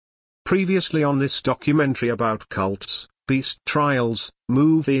Previously on this documentary about cults, beast trials,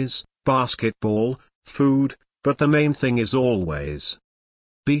 movies, basketball, food, but the main thing is always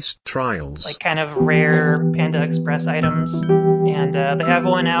beast trials. Like kind of rare Panda Express items. And they have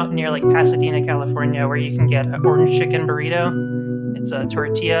one out near like Pasadena, California, where you can get an orange chicken burrito. It's a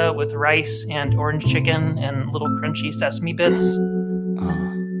tortilla with rice and orange chicken and little crunchy sesame bits.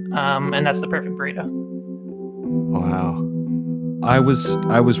 And that's the perfect burrito. Wow. I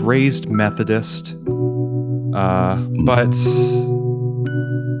was raised Methodist, but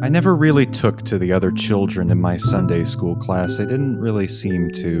I never really took to the other children in my Sunday school class. They didn't really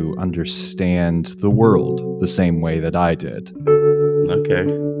seem to understand the world the same way that I did. Okay.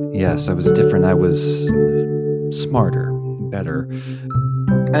 Yes, I was different. I was smarter, better.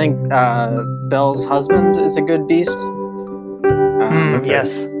 I think Belle's husband is a good beast. Okay.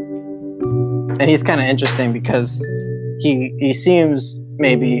 Yes. And he's kind of interesting because he seems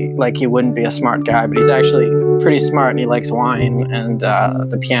maybe like he wouldn't be a smart guy, but he's actually pretty smart and he likes wine and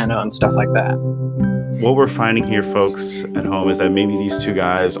the piano and stuff like that. What we're finding here, folks at home, is that maybe these two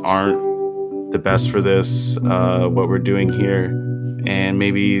guys aren't the best for this, what we're doing here. And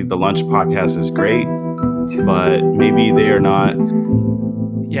maybe the Lunch Podcast is great, but maybe they are not.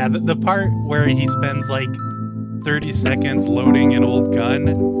 Yeah, the part where he spends like 30 seconds loading an old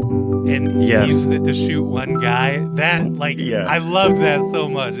gun and Yes. he uses it to shoot one guy. That, like, Yeah. I love that so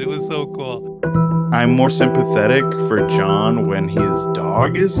much. It was so cool. I'm more sympathetic for John when his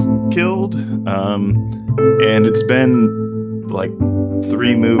dog is killed. And it's been like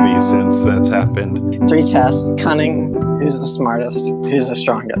 3 movies since that's happened. 3 tests, cunning, who's the smartest, who's the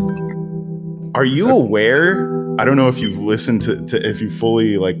strongest. Are you aware? I don't know if you've listened to if you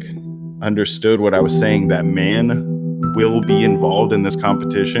fully like understood what I was saying, that man will be involved in this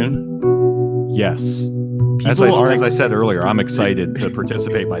competition. Yes. People As I said earlier, I'm excited to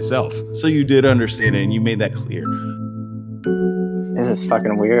participate myself. So you did understand it and you made that clear. This is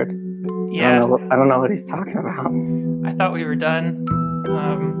fucking weird. Yeah. I don't know what he's talking about. I thought we were done.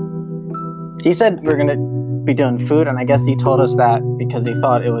 He said we're gonna be doing food, and I guess he told us that because he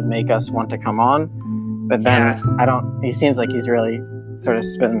thought it would make us want to come on. But then he seems like he's really sort of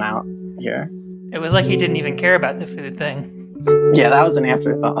spinning out here. It was like he didn't even care about the food thing. Yeah, that was an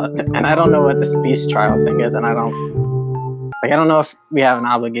afterthought. And I don't know what this beast trial thing is, and I don't know if we have an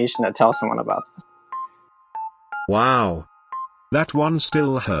obligation to tell someone about this. Wow. That one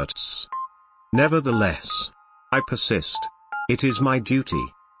still hurts. Nevertheless, I persist. It is my duty.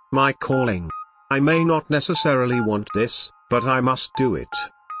 My calling. I may not necessarily want this, but I must do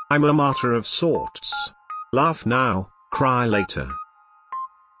it. I'm a martyr of sorts. Laugh now, cry later.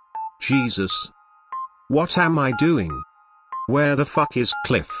 Jesus. What am I doing? Where the fuck is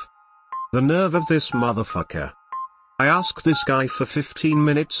Cliff? The nerve of this motherfucker. I ask this guy for 15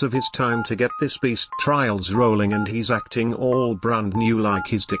 minutes of his time to get this beast trials rolling and he's acting all brand new like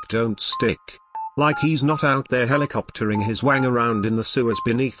his dick don't stick. Like he's not out there helicoptering his wang around in the sewers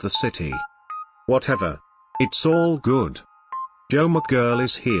beneath the city. Whatever. It's all good. Joe McGirl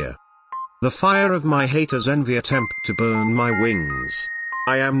is here. The fire of my haters' envy attempt to burn my wings.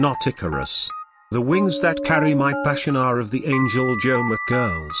 I am not Icarus. The wings that carry my passion are of the angel Joe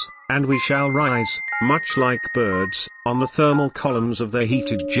McGirls, and we shall rise, much like birds, on the thermal columns of their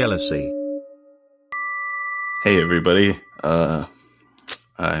heated jealousy. Hey everybody. I'm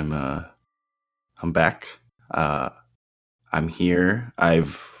back. I'm here.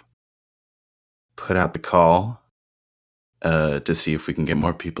 I've put out the call to see if we can get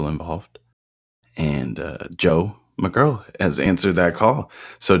more people involved. And Joe McGirl has answered that call.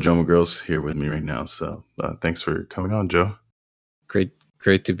 So Joe McGirl's here with me right now. So thanks for coming on, Joe. Great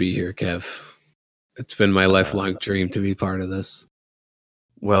to be here, Kev. It's been my lifelong dream to be part of this.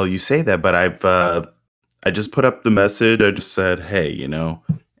 Well, you say that, but I just put up the message. I just said, hey,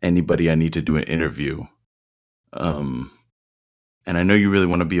 anybody I need to do an interview. And I know you really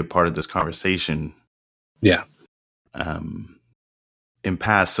want to be a part of this conversation. Yeah. In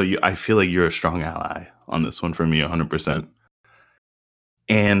past, so I feel like you're a strong ally on this one for me, 100%.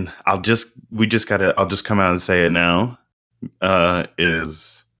 And I'll just come out and say it now. I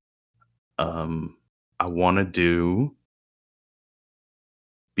want to do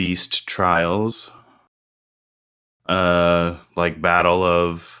beast trials, like battle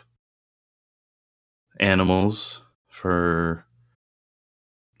of animals for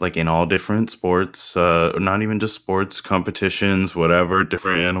like in all different sports, not even just sports, competitions, whatever,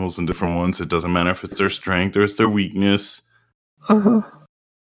 different animals and different ones. It doesn't matter if it's their strength or it's their weakness. Uh-huh.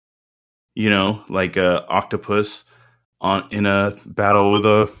 Like a octopus in a battle with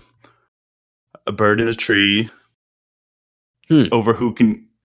a bird in a tree over who can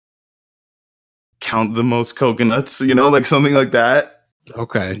count the most coconuts, you know, like something like that.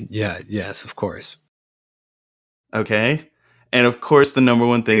 Okay. Yeah. Yes, of course. Okay. And of course, the number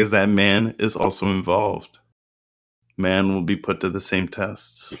one thing is that man is also involved. Man will be put to the same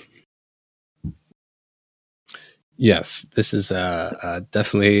tests. Yes, this is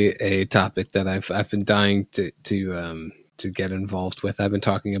definitely a topic that I've been dying to get involved with. I've been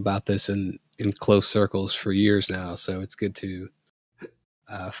talking about this in close circles for years now, so it's good to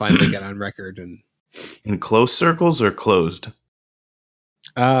finally get on record. And in close circles or closed?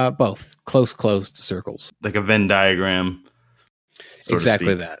 Both closed circles, like a Venn diagram. So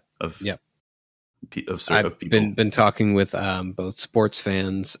exactly that. Yep. I've been talking with both sports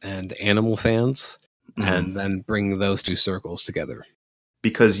fans and animal fans. Mm-hmm. And then bring those two circles together.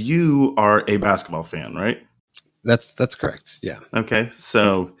 Because you are a basketball fan, right? That's correct. Yeah. Okay.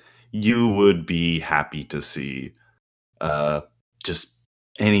 So you would be happy to see just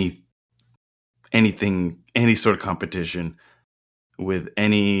anything, any sort of competition with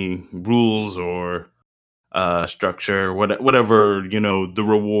any rules or structure, whatever, you know, the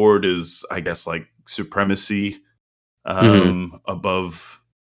reward is, I guess, like supremacy above.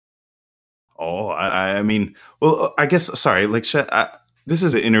 Oh, I mean, well, I guess, sorry, like, this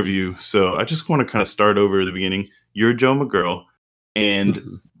is an interview, so I just want to kind of start over at the beginning. You're Joe McGurl,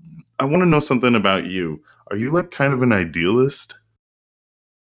 and I want to know something about you. Are you, like, kind of an idealist?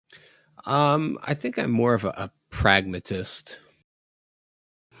 I think I'm more of a pragmatist.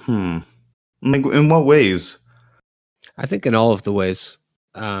 Like, in what ways? I think in all of the ways.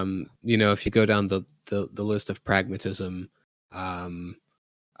 You know, if you go down the list of pragmatism,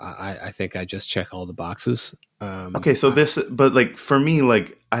 I think I just check all the boxes. Okay, so but like for me,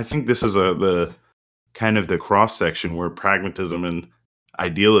 like I think this is the kind of the cross section where pragmatism and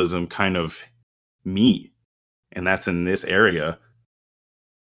idealism kind of meet, and that's in this area,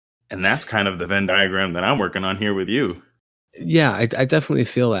 and that's kind of the Venn diagram that I'm working on here with you. Yeah, I definitely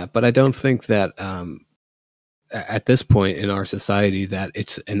feel that, but I don't think that at this point in our society that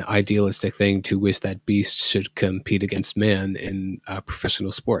it's an idealistic thing to wish that beasts should compete against man in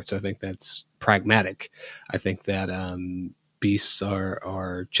professional sports. I think that's pragmatic. I think that beasts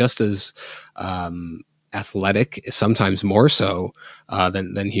are just as athletic, sometimes more so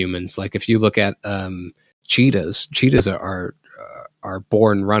than humans. Like if you look at cheetahs are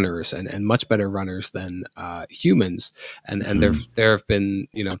born runners and much better runners than humans. And there have been,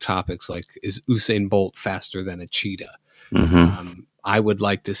 you know, topics like, is Usain Bolt faster than a cheetah? I would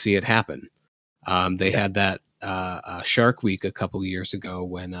like to see it happen. They had that Shark Week a couple years ago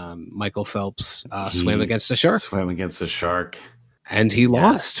when Michael Phelps swam against a shark. Swam against a shark. And he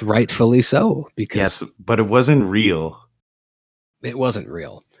lost, rightfully so. Because yes, but it wasn't real. It wasn't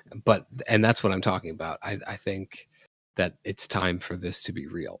real. And that's what I'm talking about. I think that it's time for this to be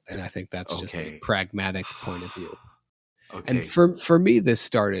real. And I think that's just a pragmatic point of view. Okay. And for me, this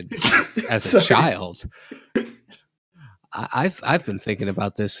started as a child. I've been thinking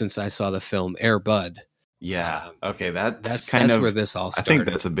about this since I saw the film Air Bud. Yeah. Okay. That's where this all started. I think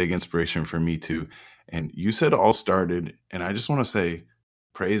that's a big inspiration for me too. And you said all started, and I just want to say,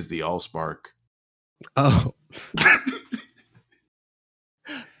 praise the Allspark. Oh.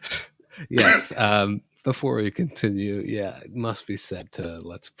 Yes. Before we continue, yeah, it must be said to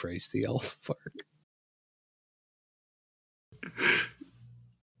let's praise the Allspark.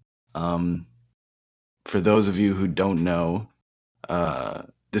 For those of you who don't know,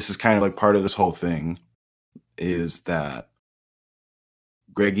 this is kind of like part of this whole thing, is that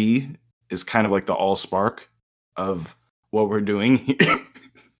Greggy is kind of like the Allspark of what we're doing here.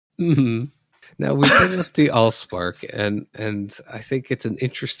 Mm-hmm. Now we bring up the Allspark, and I think it's an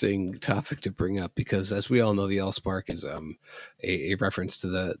interesting topic to bring up because, as we all know, the Allspark is a reference to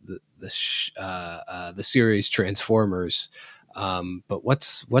the series Transformers. But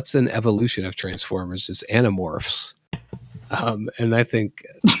what's an evolution of Transformers is Animorphs, and I think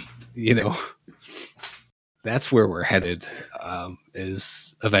you know that's where we're headed.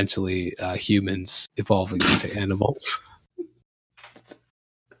 Is eventually humans evolving into animals.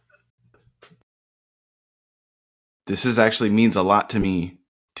 This is actually means a lot to me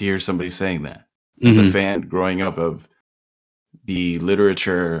to hear somebody saying that. As a fan growing up of the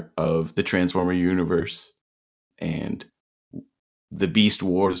literature of the Transformer universe and the Beast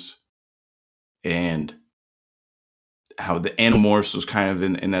Wars and how the Animorphs was kind of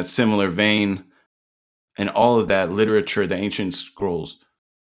in that similar vein, and all of that literature, the ancient scrolls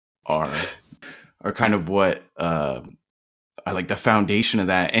are kind of what I like the foundation of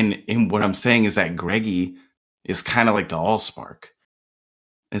that. And what I'm saying is that Greggy is kind of like the Allspark.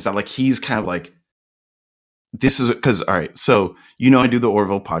 It's not like he's kind of like this is because, all right, so I do the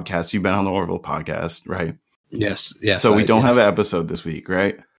Orville podcast. You've been on the Orville podcast, right? Yes. So we don't have yes. an episode this week,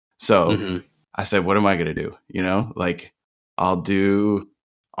 right? So Mhm. I said, what am I gonna do? Like I'll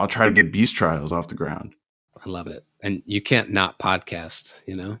try to get Beast Trials off the ground. I love it. And you can't not podcast,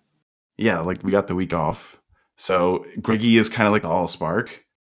 you know? Yeah, like we got the week off. So Greggy is kind of like the Allspark.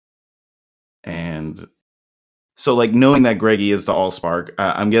 And so like knowing that Greggy is the Allspark,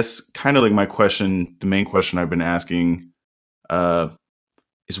 I'm guess kind of like the main question I've been asking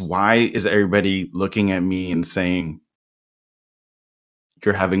is why is everybody looking at me and saying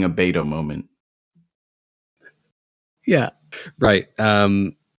you're having a beta moment? Yeah. Right.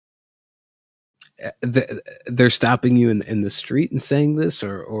 They're stopping you in the street and saying this,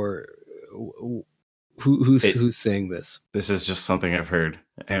 or who's saying this? This is just something I've heard.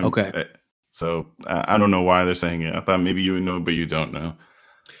 And, Okay. So I don't know why they're saying it. I thought maybe you would know, but you don't know.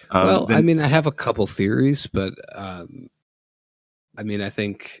 Well, I mean, I have a couple theories, but I mean, I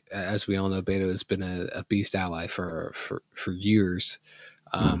think, as we all know, Beto has been a beast ally for years.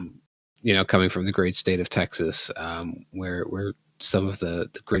 Coming from the great state of Texas, where some of the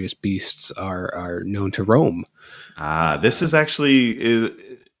greatest beasts are known to roam. This is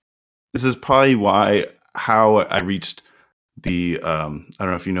probably how I reached the I don't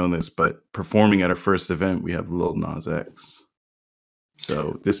know if you know this, but performing at our first event, we have Lil Nas X.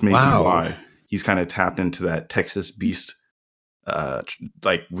 So this may be why he's kind of tapped into that Texas beast,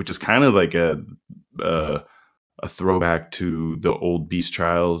 which is kind of like a throwback to the old Beast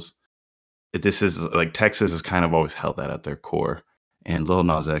Trials. This is like Texas has kind of always held that at their core, and Lil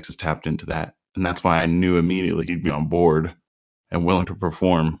Nas X has tapped into that, and that's why I knew immediately he'd be on board and willing to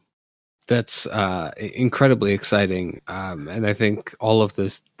perform. That's incredibly exciting, and I think all of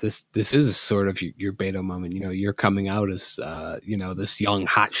this is sort of your Beto moment. You're coming out as this young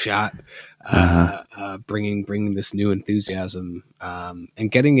hot shot, bringing this new enthusiasm,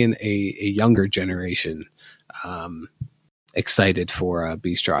 and getting in a younger generation excited for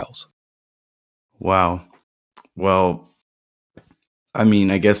Beast Trials. Wow. Well, I mean,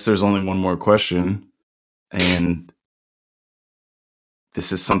 I guess there's only one more question, and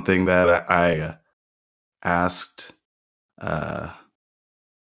this is something that I asked. I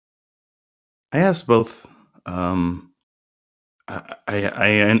asked both. I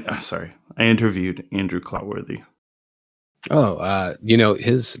interviewed Andrew Clotworthy. Oh,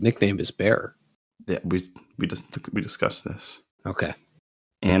 his nickname is Bear. Yeah, we discussed this. Okay.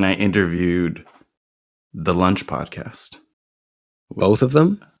 And I interviewed the Lunch Podcast. Both of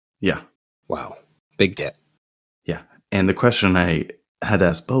them? Yeah. Wow. Big get. Yeah. And the question I had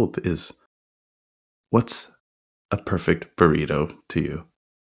asked both is, what's a perfect burrito to you?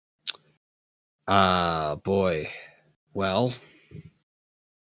 Boy. Well,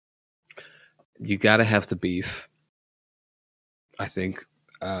 you got to have the beef, I think.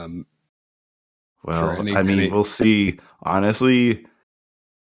 We'll see. Honestly,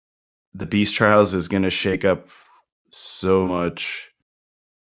 the Beast Trials is going to shake up so much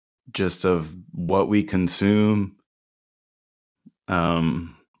just of what we consume,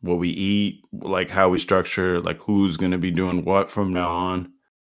 what we eat, like how we structure, like who's going to be doing what from now on.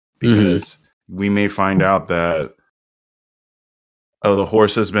 Because we may find out that, the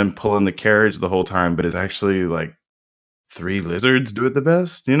horse has been pulling the carriage the whole time, but it's actually like 3 lizards do it the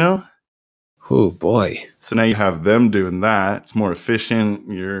best, Oh boy. So now you have them doing that. It's more efficient.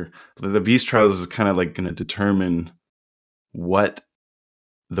 The Beast Trials is kind of like going to determine what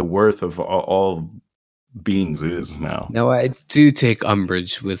the worth of all beings is now. Now, I do take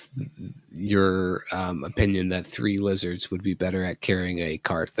umbrage with your opinion that 3 lizards would be better at carrying a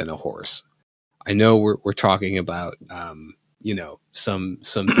cart than a horse. I know we're talking about some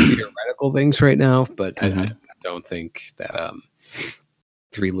theoretical things right now, but I don't think that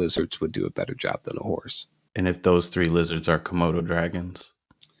 3 lizards would do a better job than a horse. And if those 3 lizards are Komodo dragons?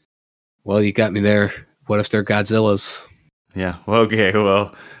 Well, you got me there. What if they're Godzillas? Yeah. Well, okay.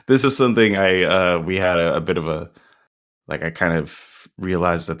 Well, this is something we had a bit of a, like, I kind of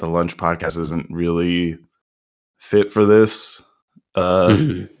realized that the Lunch Podcast isn't really fit for this,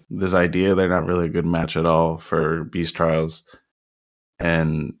 this idea. They're not really a good match at all for Beast Trials.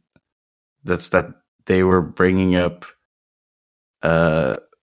 And that's that they were bringing up,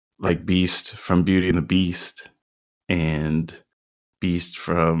 like Beast from Beauty and the Beast and Beast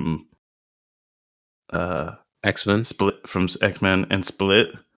from, X-Men? Split from X-Men and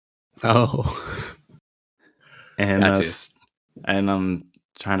Split. Oh. And and I'm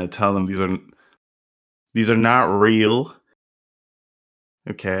trying to tell them these are not real.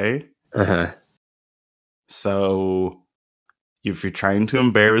 Okay? Uh-huh. So if you're trying to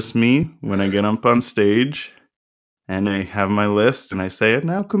embarrass me when I get up on stage, and I have my list, and I say,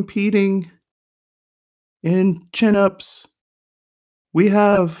 now competing in chin-ups, we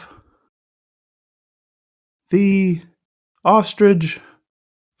have the ostrich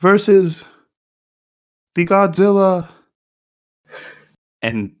versus the Godzilla.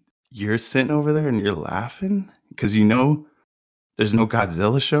 And you're sitting over there and you're laughing because you know there's no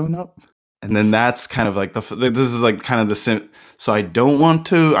Godzilla showing up. And then that's kind of like this is like kind of the so I don't want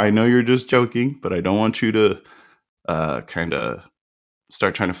to, I know you're just joking, but I don't want you to kind of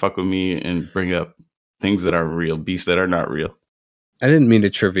start trying to fuck with me and bring up things that are real, beasts that are not real. I didn't mean to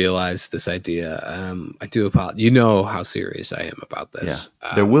trivialize this idea. I do apologize. You know how serious I am about this.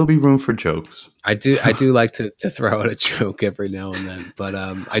 Yeah, there will be room for jokes. I do like to throw out a joke every now and then, but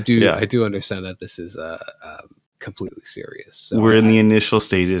I do understand that this is completely serious. So we're in the initial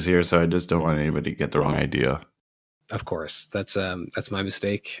stages here, so I just don't want anybody to get the wrong idea. Of course, that's my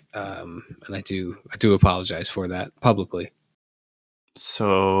mistake, and I do apologize for that publicly.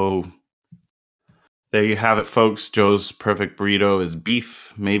 So there you have it, folks. Joe's perfect burrito is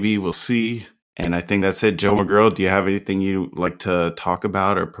beef. Maybe we'll see. And I think that's it. Joe McGurl, do you have anything you'd like to talk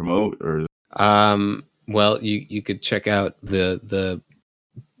about or promote? Or well, you could check out the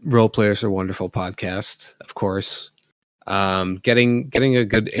Role Players Are Wonderful podcast, of course. Getting a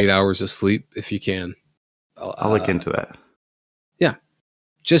good 8 hours of sleep if you can. I'll look into that. Yeah,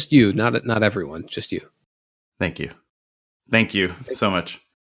 just you, not everyone, just you. Thank you so much.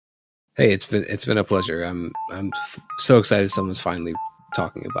 Hey, it's been a pleasure. I'm so excited someone's finally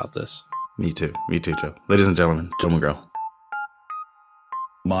talking about this. Me too, Joe. Ladies and gentlemen, Joe McGurl.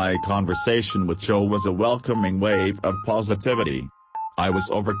 My conversation with Joe was a welcoming wave of positivity. I was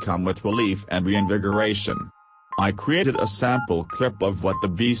overcome with relief and reinvigoration. I created a sample clip of what the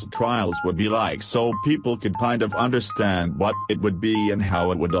Beast trials would be like so people could kind of understand what it would be and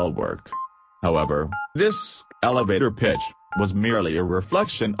how it would all work. However, this elevator pitch was merely a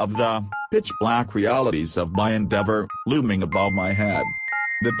reflection of the pitch-black realities of my endeavor looming above my head.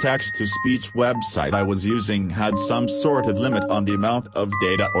 The text-to-speech website I was using had some sort of limit on the amount of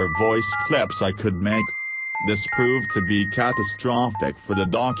data or voice clips I could make. This proved to be catastrophic for the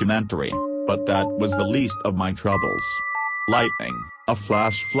documentary, but that was the least of my troubles. Lightning, a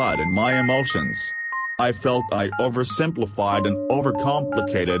flash flood in my emotions. I felt I oversimplified and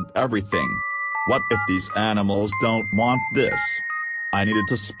overcomplicated everything. What if these animals don't want this? I needed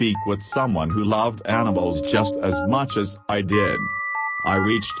to speak with someone who loved animals just as much as I did. I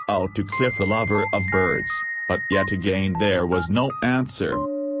reached out to Cliff, a lover of birds, but yet again there was no answer.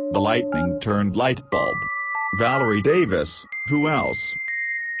 The lightning turned light bulb. Valerie Davis, who else?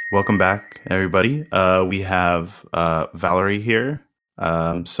 Welcome back, everybody. We have Valerie here.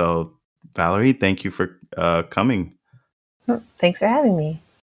 So, Valerie, thank you for coming. Thanks for having me.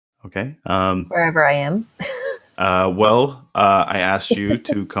 Okay. Wherever I am. I asked you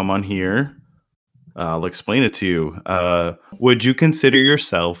to come on here. I'll explain it to you. Would you consider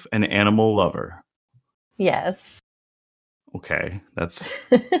yourself an animal lover? Yes. Okay. That's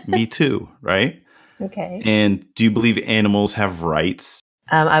me too, right? Okay. And do you believe animals have rights?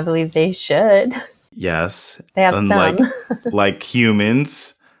 I believe they should. Yes. They have unlike, some. like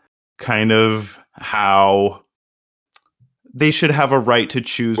humans, kind of how they should have a right to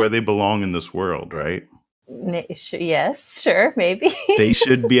choose where they belong in this world, right? Yes, sure, maybe. They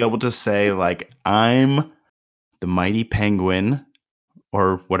should be able to say, like, I'm the mighty penguin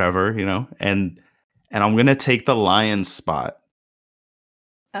or whatever, you know, and I'm going to take the lion's spot.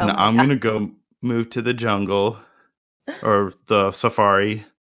 And I'm going to go move to the jungle or the safari.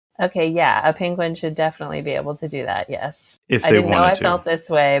 Okay, yeah, a penguin should definitely be able to do that, yes. If I they didn't know I wanted to. felt this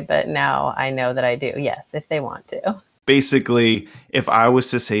way, but now I know that I do. Yes, if they want to. Basically, if I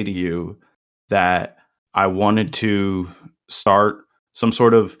was to say to you that I wanted to start some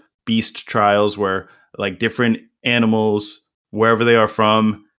sort of beast trials where like different animals, wherever they are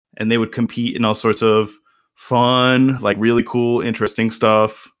from, and they would compete in all sorts of fun, like really cool, interesting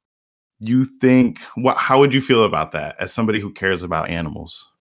stuff. You think, how would you feel about that as somebody who cares about animals?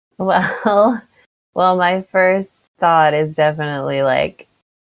 Well, my first thought is definitely like,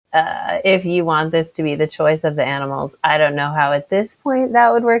 if you want this to be the choice of the animals, I don't know how at this point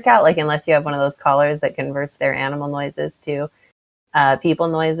that would work out. Like, unless you have one of those collars that converts their animal noises to people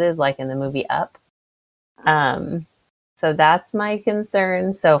noises, like in the movie Up. So that's my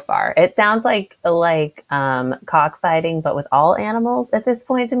concern so far. It sounds like cockfighting, but with all animals at this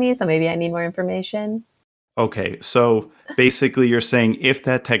point to me. So maybe I need more information. Okay, so basically you're saying if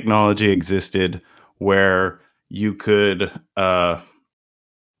that technology existed where you could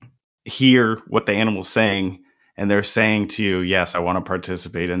hear what the animal's saying and they're saying to you, yes, I want to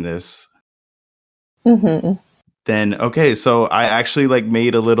participate in this. Mm-hmm. Then okay, so I actually like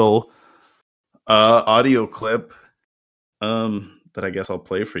made a little audio clip that I guess I'll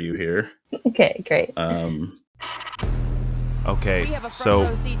play for you here. Okay, great. Okay, so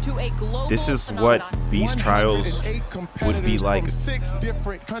this is what Beast Trials would be like.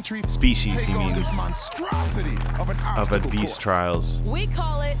 Species, he means, of a Beast Trials. We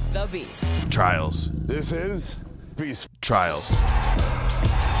call it the Beast Trials. This is Beast Trials.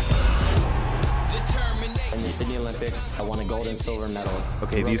 In the Sydney Olympics, I won a gold and silver medal.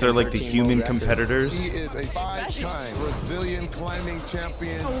 Okay, these are like the human competitors. He is a 5-time Brazilian climbing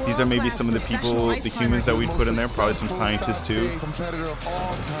champion. These are maybe some of the people, the humans that we'd put in there, probably some scientists too. Competitor of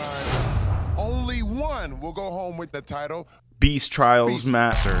all time. Only one will go home with the title. Beast Trials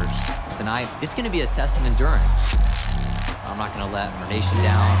Masters. Tonight, it's going to be a test of endurance. I'm not going to let our nation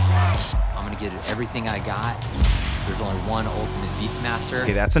down. I'm going to give it everything I got. There's only one ultimate Beastmaster.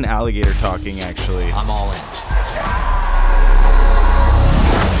 Okay, that's an alligator talking, actually. I'm all in.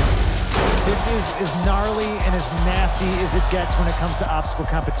 This is as gnarly and as nasty as it gets when it comes to obstacle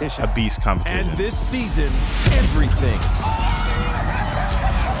competition. A beast competition. And this season, everything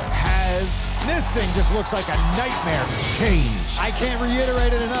has... This thing just looks like a nightmare. Changed. I can't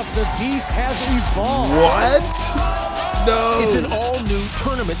reiterate it enough. The beast has evolved. What? No. It's an all-new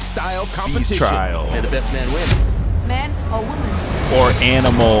tournament-style competition. Beast Trials. May the best man win. man or woman. Or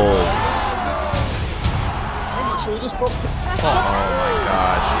animal. Oh my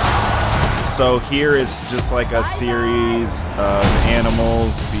gosh. So here is just like a series of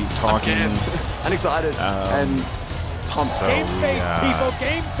animals be talking. I'm excited and pumped. So, Game face, people.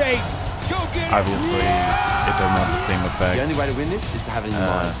 Game face. Go get it. Obviously, it doesn't have the same effect. The only way to win this is to have it in your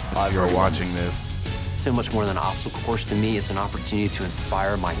mind. If you're watching this. So much more than an obstacle course to me. It's an opportunity to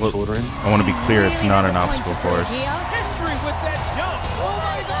inspire my children. I want to be clear, it's not an obstacle course. History with that jump.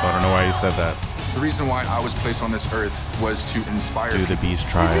 So I don't know why you said that. The reason why I was placed on this earth was to inspire Do the Beast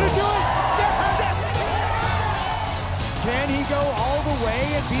Trials. Can he go all the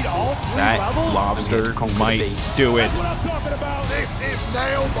way and beat all three That levels? lobster might do it. That's what I'm talking about. This is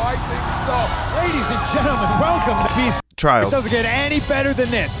nail-biting stuff. Ladies and gentlemen, welcome to Beast Trials. It doesn't get any better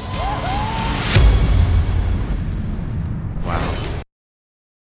than this. Wow.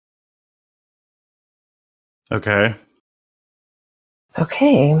 Okay.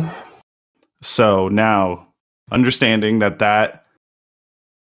 Okay. So now, understanding that that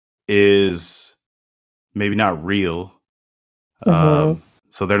is maybe not real.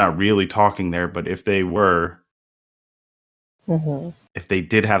 So they're not really talking there, but if they were, if they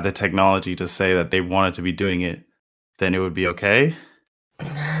did have the technology to say that they wanted to be doing it, then it would be okay.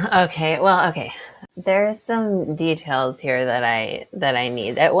 Okay. Well, okay. There's some details here that I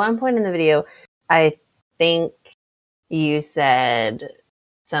need. At one point in the video, I think you said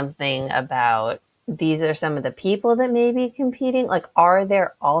something about these are some of the people that may be competing. Like, are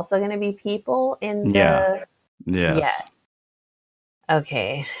there also going to be people in the... Yes. Yeah.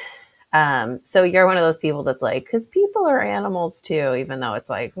 Okay. So you're one of those people that's like, because people are animals too, even though it's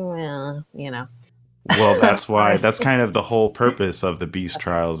like, well, you know. Well, that's why. That's kind of the whole purpose of the Beast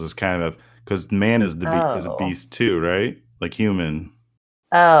Trials is kind of because man is is a beast too, right? Like human.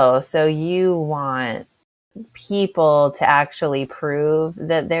 Oh, so you want people to actually prove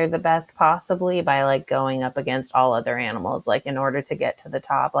that they're the best possibly by like going up against all other animals, like in order to get to the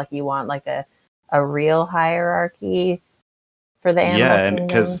top. Like you want like a real hierarchy for the animal. Yeah, and kingdom?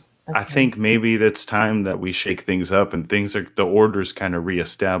 because Okay. I think maybe it's time that we shake things up and things are the order's kind of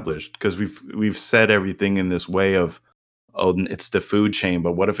reestablished because we've said everything in this way of, oh, it's the food chain,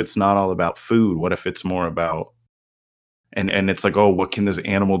 but what if it's not all about food? What if it's more about and it's like, oh, what can this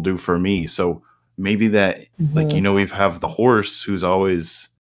animal do for me? So maybe that like, you know, we have the horse who's always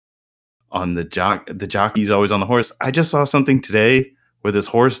on the jockey's always on the horse. I just saw something today where this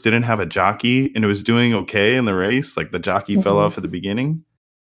horse didn't have a jockey and it was doing okay in the race. Like the jockey fell off at the beginning.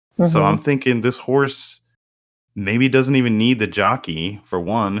 So I'm thinking this horse maybe doesn't even need the jockey for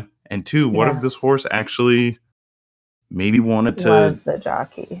one. And two, what if this horse actually maybe wanted to... Was the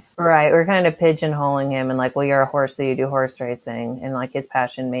jockey. Right. We're kind of pigeonholing him and like, well, you're a horse, so you do horse racing. And like his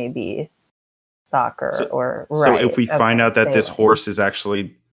passion may be soccer or... Right. So if we find out that this horse is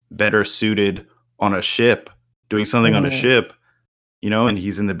actually better suited on a ship, doing something on a ship, you know, and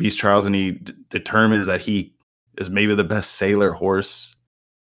he's in the Beast Trials and he determines that he is maybe the best sailor horse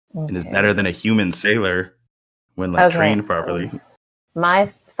and is better than a human sailor when like trained properly. My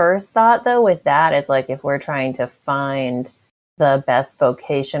first thought though with that is like if we're trying to find the best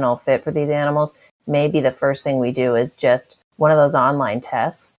vocational fit for these animals, maybe the first thing we do is just one of those online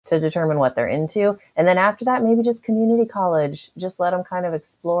tests to determine what they're into. And then after that, maybe just community college, just let them kind of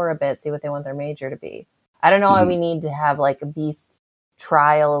explore a bit, see what they want their major to be. I don't know why we need to have like beast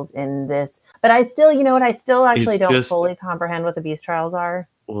trials in this. But I still, you know what? I still actually don't fully comprehend what the beast trials are.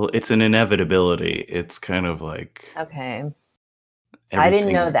 Well, it's an inevitability. It's kind of like okay. I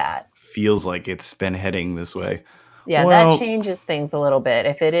didn't know that. Feels like it's been heading this way. Yeah, that changes things a little bit.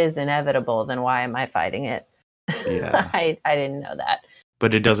 If it is inevitable, then why am I fighting it? Yeah, I didn't know that.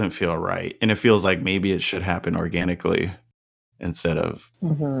 But it doesn't feel right, and it feels like maybe it should happen organically instead of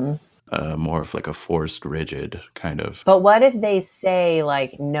more of like a forced, rigid kind of. But what if they say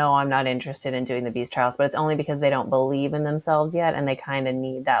like, no, I'm not interested in doing the beast trials, but it's only because they don't believe in themselves yet, and they kind of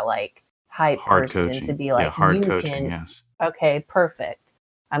need that like hype hard person coaching. To be like, hard coaching. Yes. Okay, perfect.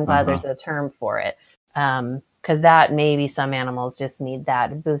 I'm glad there's a term for it. Because that maybe some animals just need that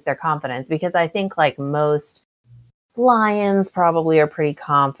to boost their confidence. Because I think like most lions probably are pretty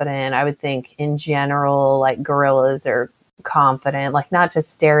confident. I would think in general, like gorillas are confident, like not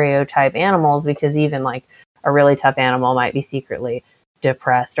just stereotype animals, because even like a really tough animal might be secretly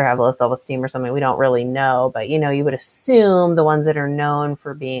depressed or have low self-esteem or something. We don't really know, but you know, you would assume the ones that are known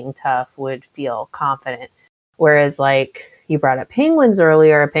for being tough would feel confident. Whereas like you brought up penguins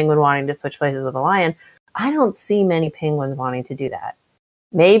earlier, a penguin wanting to switch places with a lion. I don't see many penguins wanting to do that.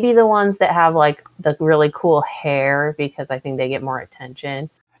 Maybe the ones that have like the really cool hair, because I think they get more attention.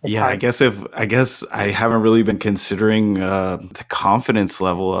 I guess I haven't really been considering the confidence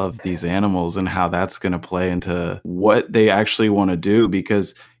level of these animals and how that's going to play into what they actually want to do.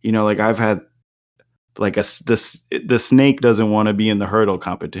 Because, you know, like I've had like the snake doesn't want to be in the hurdle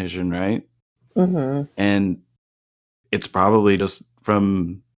competition, right? Mm-hmm. And it's probably just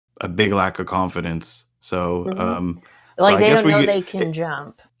from a big lack of confidence. So, like they don't know they can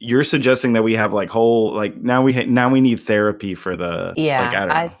jump. You're suggesting that we have like whole like now we need therapy for the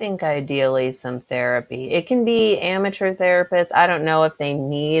I think ideally some therapy. It can be amateur therapists. I don't know if they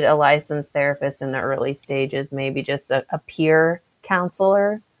need a licensed therapist in the early stages. Maybe just a peer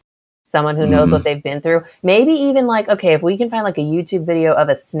counselor, someone who knows what they've been through. Maybe even like, okay, if we can find like a YouTube video of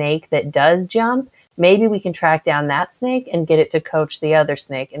a snake that does jump, maybe we can track down that snake and get it to coach the other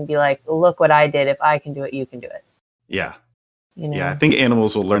snake and be like, look what I did. If I can do it, you can do it. Yeah. You know? Yeah, I think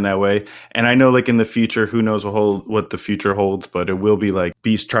animals will learn that way. And I know like in the future, who knows what the future holds, but it will be like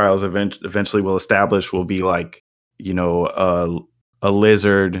beast trials eventually will establish will be like, you know, a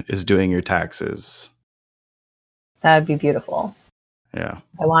lizard is doing your taxes. That would be beautiful. Yeah.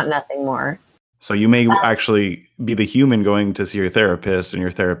 I want nothing more. So you may actually be the human going to see your therapist, and your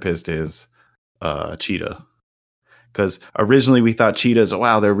therapist is cheetah. Because originally we thought cheetahs,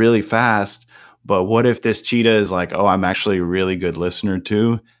 wow, they're really fast. But what if this cheetah is like, oh, I'm actually a really good listener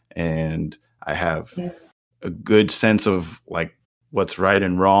too, and I have a good sense of like what's right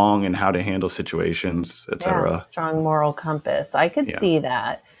and wrong and how to handle situations, etc. Strong moral compass. I could see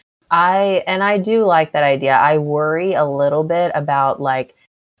that. I do like that idea. I worry a little bit about like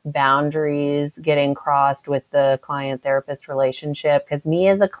boundaries getting crossed with the client therapist relationship, because me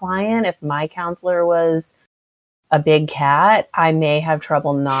as a client, if my counselor was a big cat, I may have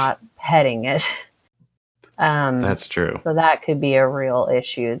trouble not petting it. That's true. So that could be a real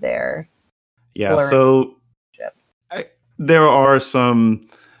issue there. Yeah. So there are some,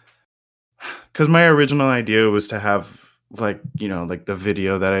 because my original idea was to have like, you know, like the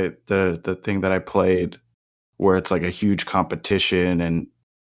video that the thing that I played where it's like a huge competition and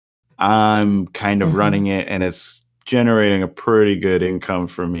I'm kind of running it and it's generating a pretty good income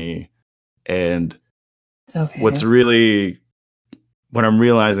for me. And what I'm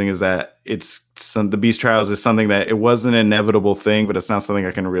realizing is that the beast trials is something that it wasn't an inevitable thing, but it's not something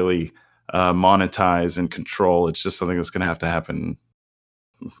I can really monetize and control. It's just something that's going to have to happen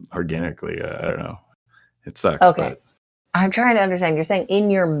organically. I don't know. It sucks. Okay. But I'm trying to understand. You're saying in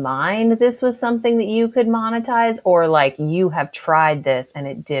your mind, this was something that you could monetize, or like you have tried this and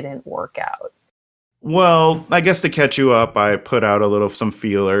it didn't work out? Well, I guess to catch you up, I put out some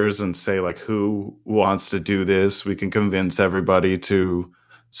feelers and say like, who wants to do this? We can convince everybody to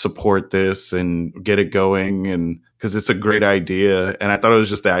support this and get it going. And because it's a great idea. And I thought it was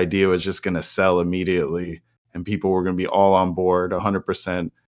just the idea was just going to sell immediately and people were going to be all on board 100%.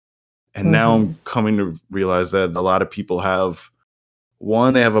 And now I'm coming to realize that a lot of people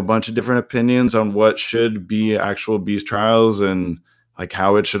they have a bunch of different opinions on what should be actual beast trials and like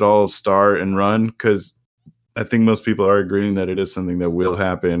how it should all start and run, because I think most people are agreeing that it is something that will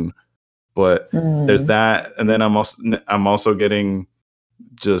happen. But there's that, and then I'm also getting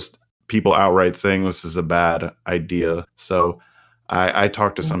just people outright saying this is a bad idea. So I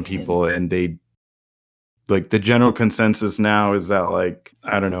talked to some people, and they like the general consensus now is that like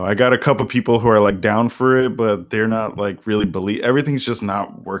I don't know. I got a couple people who are like down for it, but they're not like really everything's just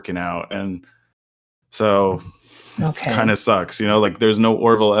not working out, and So it kind of sucks, you know, like there's no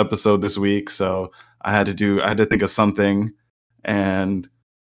Orville episode this week. So I had to think of something. And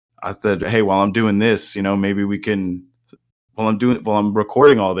I said, hey, while I'm doing this, you know, maybe we can, while I'm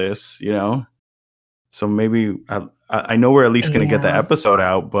recording all this, you know, so maybe I know we're at least going to get the episode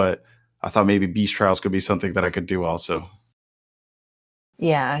out, but I thought maybe Beast Trials could be something that I could do also.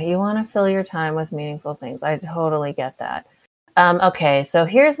 Yeah, you want to fill your time with meaningful things. I totally get that. Okay, so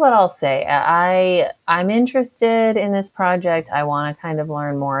here's what I'll say. I'm interested in this project. I want to kind of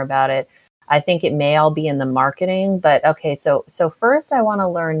learn more about it. I think it may all be in the marketing, but okay, so first I want to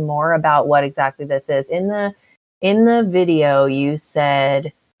learn more about what exactly this is. In the video, you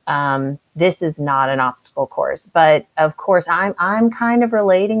said this is not an obstacle course, but of course I'm kind of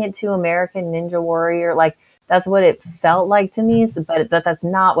relating it to American Ninja Warrior. Like that's what it felt like to me, but that's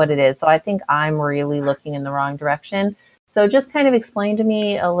not what it is. So I think I'm really looking in the wrong direction. So just kind of explain to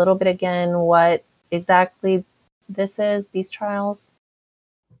me a little bit again what exactly this is, Beast Trials.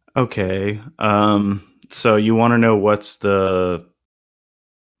 Okay. So you want to know what's the,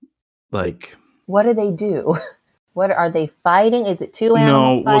 like... What do they do? What are they fighting? Is it two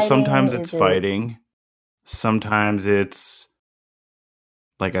animals fighting? No, well, sometimes it's fighting. Sometimes it's,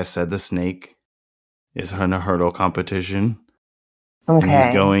 like I said, the snake is in a hurdle competition. Okay. And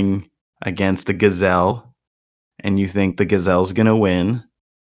he's going against the gazelle. And you think the gazelle's going to win.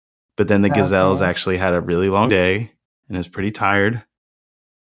 But then the gazelle's actually had a really long day and is pretty tired.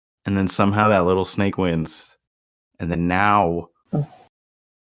 And then somehow that little snake wins. And then now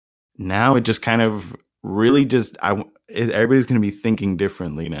it just kind of really just, everybody's going to be thinking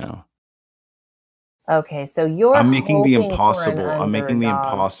differently now. Okay, so you're I'm making the impossible.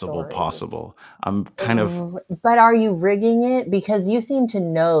 Story. Possible. I'm kind of. But are you rigging it? Because you seem to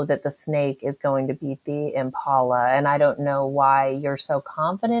know that the snake is going to beat the impala, and I don't know why you're so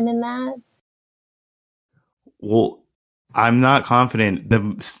confident in that. Well, I'm not confident.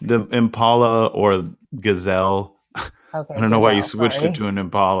 The impala or gazelle. Okay, I don't know why you switched it to an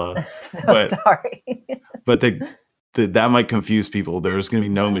impala. Sorry. But that might confuse people. There's going to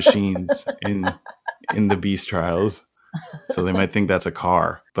be no machines in the Beast Trials, so they might think that's a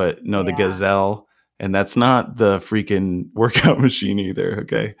car. But no, the gazelle, and that's not the freaking workout machine either.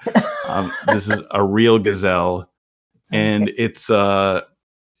 Okay, this is a real gazelle, and it's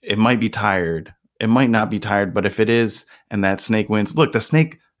it might be tired. It might not be tired, but if it is, and that snake wins, look, the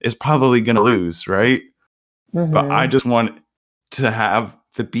snake is probably going to lose, right? Mm-hmm. But I just want to have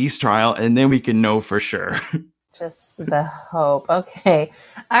the Beast Trial, and then we can know for sure. Just the hope. Okay.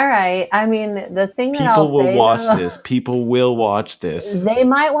 All right. I mean, the thing that People will watch this. People will watch this. They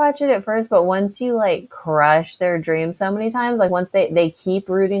might watch it at first, but once you like crush their dreams so many times, like once they keep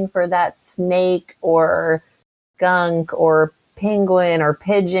rooting for that snake or skunk or penguin or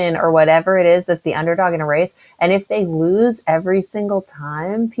pigeon or whatever it is that's the underdog in a race, and if they lose every single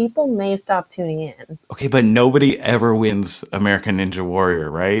time, people may stop tuning in. Okay, but nobody ever wins American Ninja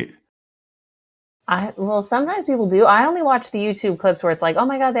Warrior, right? Well, sometimes people do. I only watch the YouTube clips where it's like, oh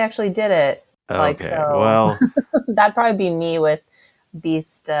my God, they actually did it. Okay, well. That'd probably be me with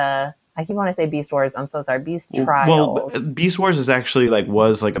Beast, I keep wanting to say Beast Wars. I'm so sorry. Beast Trials. Well, Beast Wars is actually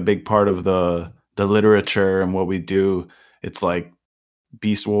was a big part of the literature and what we do. It's like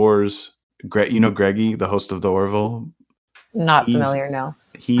Beast Wars. You know Greggy, the host of the Orville? Not familiar, no.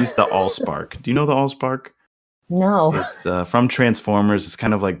 He's the Allspark. Do you know the Allspark? No. It's from Transformers. It's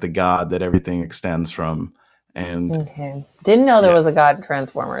kind of like the god that everything extends from. And okay. Didn't know there was a god in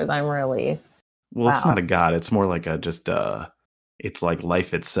Transformers. I'm really... Well, It's not a god. It's more like it's like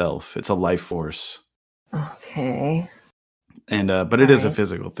life itself. It's a life force. Okay. And but it is a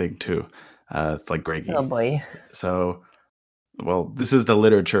physical thing too. It's like Greggy. Oh boy. So, well, this is the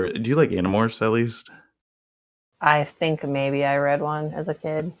literature. Do you like Animorphs at least? I think maybe I read one as a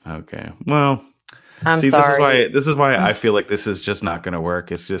kid. Okay. Well... I'm sorry. This is why I feel like this is just not going to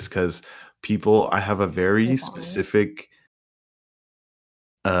work. It's just because I have a very specific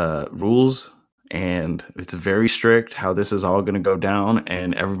rules, and it's very strict how this is all going to go down.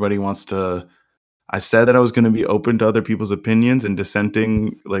 And everybody wants to. I said that I was going to be open to other people's opinions and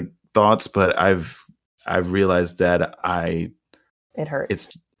dissenting thoughts, but I've realized that it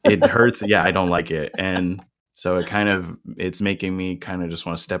hurts. It hurts. Yeah, I don't like it, and so it's making me kind of just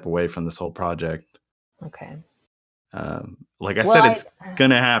want to step away from this whole project. Okay. Like I said, it's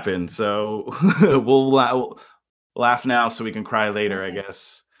gonna happen. So we'll laugh now so we can cry later, I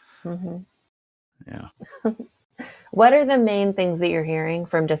guess. Mm-hmm. Yeah. What are the main things that you're hearing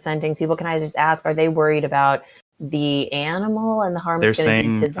from dissenting people? Can I just ask, are they worried about the animal and the harm They're it's going to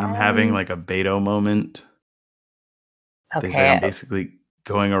do to saying them? I'm having a Beto moment. Okay. They say I'm basically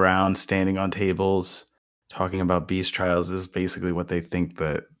going around standing on tables talking about beast trials is basically what they think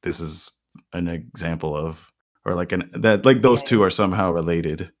that this is an example of, or like those two are somehow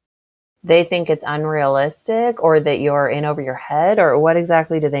related. They think it's unrealistic, or that you're in over your head, or what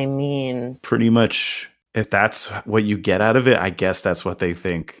exactly do they mean? Pretty much, if that's what you get out of it, I guess that's what they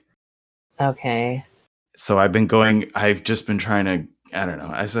think. Okay. So I've just been trying to, I don't know.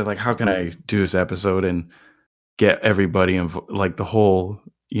 I said, like, how can I do this episode and get everybody like the whole,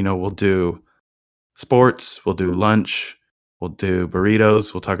 we'll do sports, we'll do lunch, we'll do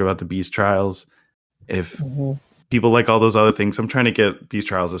burritos, we'll talk about the beast trials. If people like all those other things, I'm trying to get beast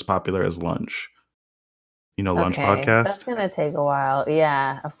trials as popular as lunch. Lunch podcast. That's gonna take a while.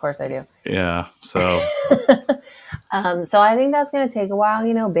 Yeah, of course I do. Yeah. So so I think that's gonna take a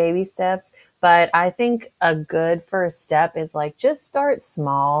while, baby steps. But I think a good first step is like, just start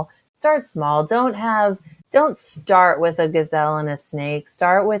small. Start small. Don't start with a gazelle and a snake.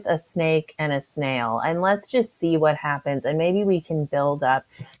 Start with a snake and a snail, and let's just see what happens. And maybe we can build up,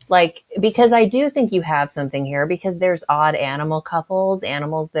 like, because I do think you have something here, because there's odd animal couples,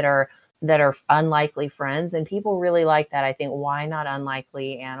 animals that are unlikely friends, and people really like that. I think, why not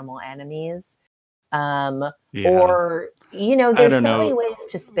unlikely animal enemies? Or, there's so many ways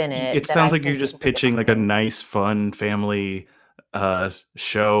to spin it. It sounds like you're just pitching like a nice, fun family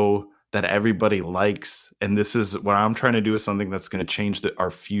show that everybody likes. And this is what I'm trying to do, is something that's going to change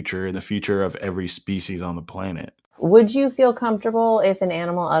our future and the future of every species on the planet. Would you feel comfortable if an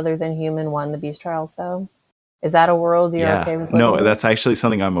animal other than human won the beast trials, though? Is that a world you're okay with? No, that's actually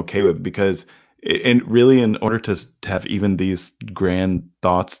something I'm okay with, because in order to have even these grand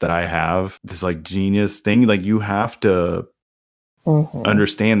thoughts that I have, this like genius thing, like you have to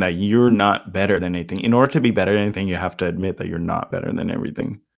understand that you're not better than anything. In order to be better than anything, you have to admit that you're not better than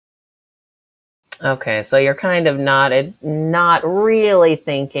everything. Okay, so you're kind of not really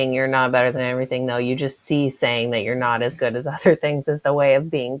thinking you're not better than everything, though. You just see saying that you're not as good as other things as the way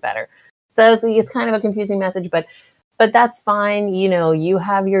of being better. So it's kind of a confusing message, but that's fine. You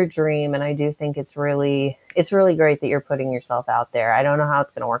have your dream, and I do think it's really great that you're putting yourself out there. I don't know how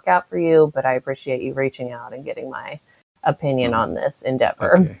it's going to work out for you, but I appreciate you reaching out and getting my opinion on this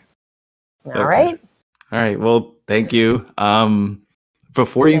endeavor. Okay. All right. Well, thank you.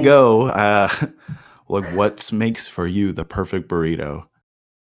 Before you go, what makes for you the perfect burrito?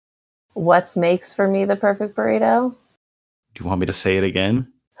 What makes for me the perfect burrito? Do you want me to say it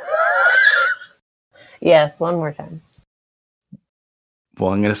again? Yes, one more time.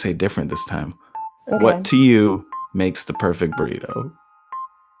 Well, I'm going to say different this time. Okay. What to you makes the perfect burrito?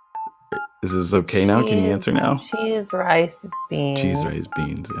 Is this okay now? Can you answer now? Cheese, rice, beans. Cheese, rice,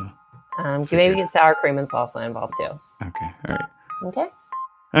 beans, yeah. Maybe get sour cream and salsa involved too. Okay, all right. Okay.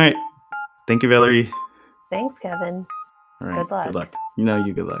 All right. Thank you, Valerie. Thanks, Kevin. All right. Good luck. Good luck. No,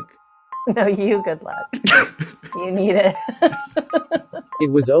 you good luck. No, you good luck. You need it.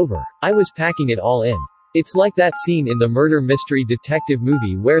 It was over. I was packing it all in. It's like that scene in the murder mystery detective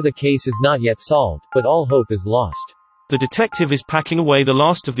movie where the case is not yet solved, but all hope is lost. The detective is packing away the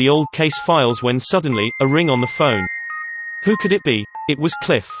last of the old case files when suddenly, a ring on the phone. Who could it be? It was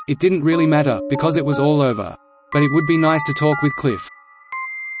Cliff. It didn't really matter, because it was all over. But it would be nice to talk with Cliff.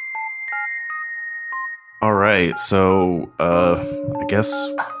 All right, so I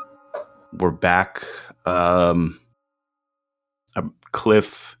guess we're back.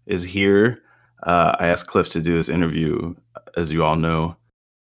 Cliff is here. I asked Cliff to do this interview, as you all know.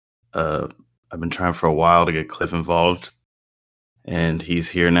 I've been trying for a while to get Cliff involved, and he's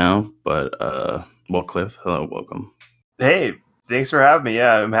here now. But well, Cliff, hello, welcome. Hey, thanks for having me.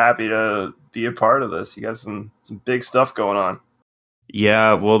 Yeah, I'm happy to be a part of this. You got some big stuff going on.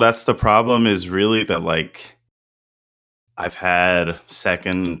 Yeah, well, that's the problem, is really that, like, I've had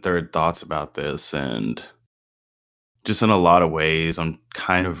second and third thoughts about this, and just in a lot of ways, I'm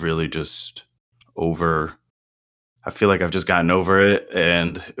kind of really just over. I feel like I've just gotten over it,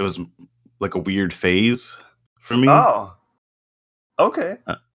 and it was like a weird phase for me. Oh, okay.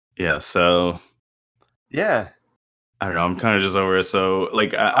 Yeah, so. Yeah. I don't know. I'm kind of just over it. So,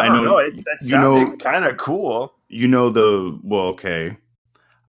 like, I don't know. That sounded kind of cool. Well, okay.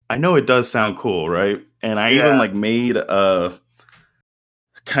 I know it does sound cool, right? And I even like made a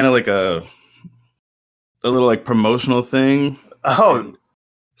kind of like a little like promotional thing. Oh,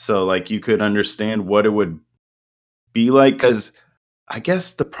 so like you could understand what it would be like. Because I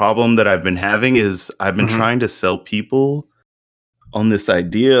guess the problem that I've been having is I've been trying to sell people on this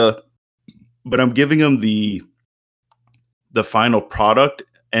idea, but I'm giving them the final product,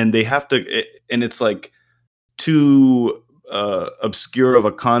 and they have to, and it's like too obscure of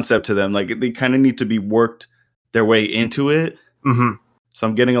a concept to them. Like they kind of need to be worked their way into it. So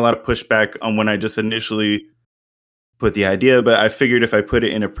I'm getting a lot of pushback on when I just initially put the idea, but I figured if I put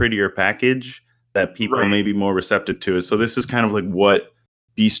it in a prettier package, that people may be more receptive to it. So this is kind of like what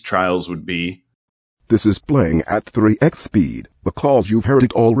Beast Trials would be. This is playing at 3x speed, because you've heard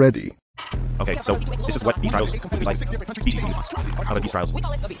it already. Okay, so this is what Beast Trials would be like. Species how the Beast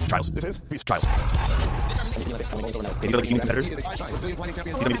Trials. This is Beast Trials. These are the human competitors. These are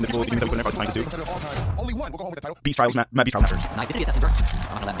the people that we put in trying to do. Only one will go home with the title. Beast Trials, not Beast Trials Masters. Now, this could be a test and burn.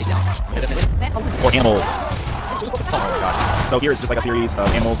 I'm not gonna let it down. Or Animal. Oh my gosh. So here it's just like a series of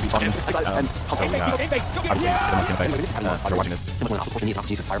animals we talking. So obviously, the months in effect, you're watching this. Similar to an obstacle course, you need an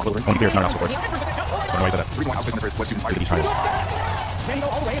opportunity to inspire my children. Only clear it's not an obstacle course. Or no way is that. The reason why I was in this was to inspire The Beast Trials.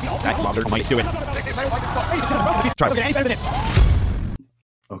 That lobster might do it.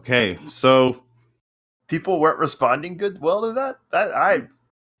 Okay, so people weren't responding well to that.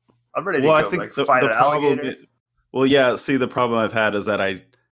 I'm ready to go. I think like, the fight an problem. alligator. Well, yeah. See, the problem I've had is that I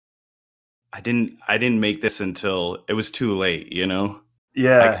didn't make this until it was too late. You know.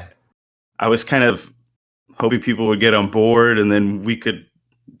 Yeah. Like, I was kind of hoping people would get on board, and then we could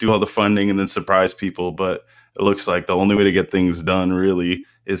do all the funding and then surprise people. But it looks like the only way to get things done really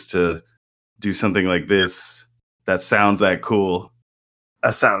is to do something like this that sounds that cool.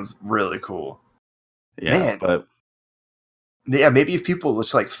 That sounds really cool. Yeah, Man. but yeah, maybe if people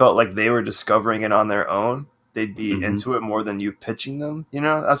just like felt like they were discovering it on their own, they'd be Mhm. into it more than you pitching them. You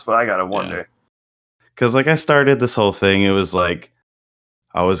know, that's what I gotta wonder. because like I started this whole thing, it was like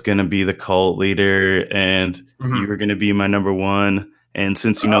I was gonna be the cult leader, and you were gonna be my number one. And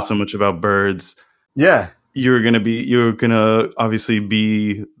since you know so much about birds, Yeah, you were gonna obviously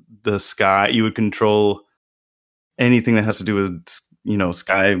be the sky. You would control anything that has to do with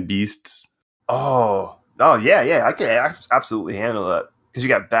sky beasts. Oh, yeah. I can absolutely handle that because you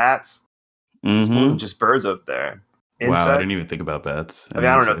got bats. It's more than just birds up there. Insects. Wow, I didn't even think about bats. I mean,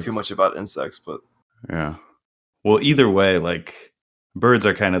 I don't know too much about insects, but Yeah. Well, either way, like birds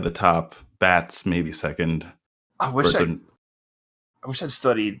are kind of the top. Bats maybe second. I wish Birds I'd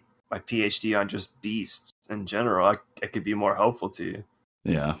studied my PhD on just beasts in general. I could be more helpful to you.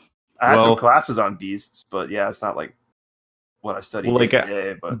 Yeah. I had some classes on beasts, but yeah, it's not like what I studied Well, like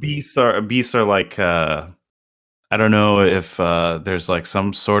today. But beasts are like I don't know if there's like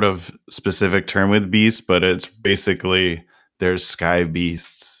some sort of specific term with beasts, but it's basically there's sky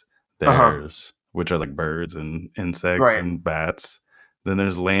beasts, which are like birds and insects Right. and bats. Then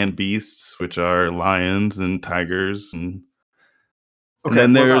there's land beasts, which are lions and tigers, and then what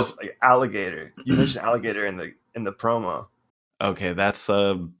about, there's like alligator. You mentioned alligator in the promo. okay, that's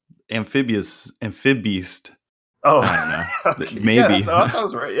amphibeast. Oh, I don't know. okay. Maybe Yeah, that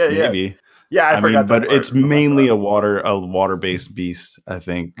sounds right. Yeah, yeah. maybe. Yeah, I forgot that but part. it's mainly a water-based beast. I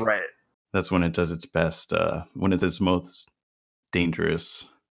think Right. that's when it does its best. When it's its most dangerous.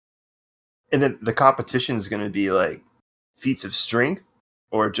 And then the competition is going to be like feats of strength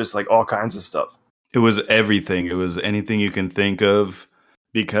or just like all kinds of stuff. It was everything. It was anything you can think of,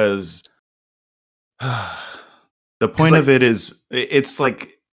 because the point of it is, it's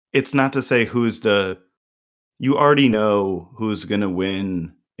like, it's not to say you already know who's going to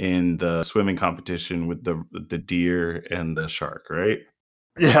win in the swimming competition with the deer and the shark, right?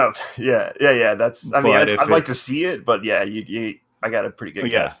 Yeah. That's, I mean, But I'd like to see it, but yeah, I got a pretty good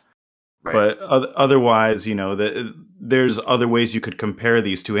guess. Right. But otherwise, there's other ways you could compare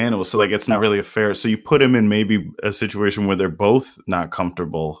these two animals. So like, it's not really fair. So you put them in maybe a situation where they're both not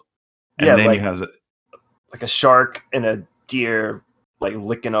comfortable. And Yeah, then like- you have Like a shark and a deer like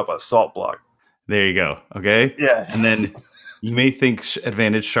licking up a salt block. there you go. Okay. Yeah. And then you may think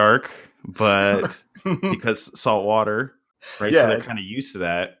advantage shark, but because salt water, right? So Yeah. they're kind of used to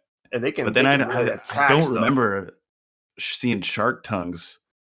that. And they can. But then they I can really attack don't stuff. remember seeing shark tongues.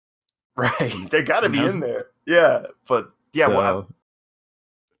 Right, they got to be You know? in there. Yeah, but yeah, So,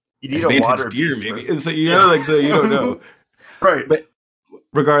 you need a advantage water deer, beast maybe. first. So you don't know. Right. But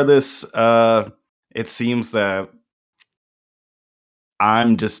regardless, it seems that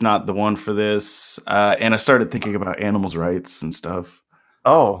I'm just not the one for this. And I started thinking about animals' rights and stuff.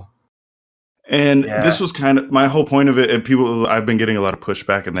 Oh. And Yeah. this was kind of my whole point of it. And I've been getting a lot of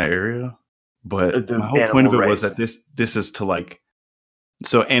pushback in that area. But The my whole point of it animal was rights. that this is to like,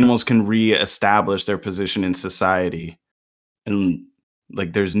 so animals can reestablish their position in society. And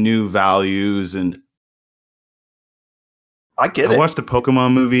like, there's new values. And I get I it. watched the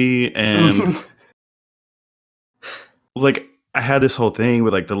Pokemon movie, and like I had this whole thing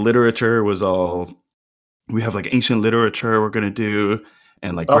with like the literature was all, we have like ancient literature we're gonna do,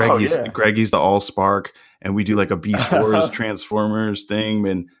 and like Oh, Greggy's yeah. Greggy's the Allspark, and we do like a Beast Wars Transformers thing,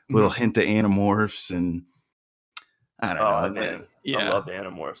 and little hint to Animorphs, and I don't know. Man, Yeah. I love the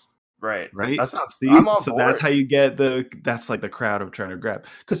Animorphs. Right. Right. That sounds. See? I'm on So board. that's how you get that's like the crowd of trying to grab.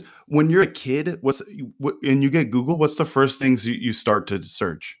 Because when you're a kid, and you get Google, what's the first things you start to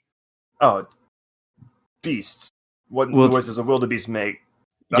search? Oh, beasts. What noise does a wildebeest make?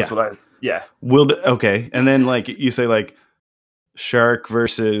 That's what I. Yeah. Okay, and then like you say like shark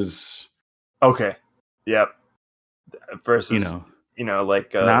versus. Okay. Yep. Versus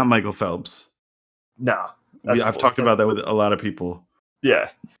like not Michael Phelps. No, I've talked about that with a lot of people. Yeah,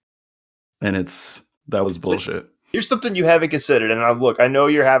 and that was bullshit. Here's something you haven't considered, and I know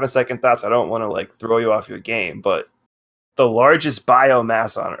you're having second thoughts. I don't want to like throw you off your game, but the largest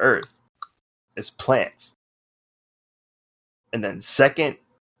biomass on Earth is plants, and then second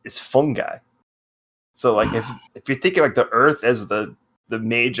is fungi. So like if you're thinking like the Earth as the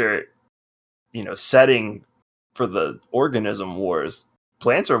major, setting for the organism wars,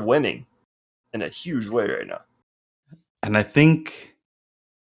 plants are winning in a huge way right now. And I think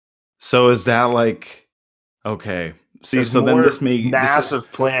so. Is that like okay? See, There's so then this may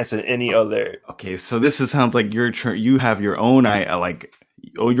massive plants than any other. Okay, so sounds like you have your own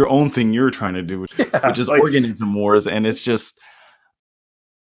your own thing you're trying to do, which is organism wars, and it's just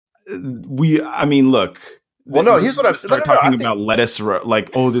look. Well, no, here's what I'm saying. Talking about lettuce,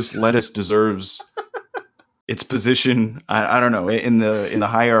 like this lettuce deserves its position. I don't know in the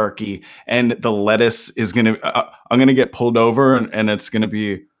hierarchy, and the lettuce is gonna. I'm gonna get pulled over, and it's gonna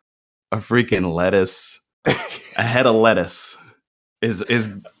be a freaking lettuce. A head of lettuce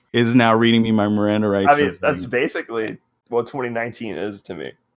is now reading me my Miranda rights. I mean, that's basically what 2019 is to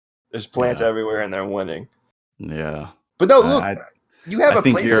me. There's plants everywhere, and they're winning. Yeah, but no, look, you have I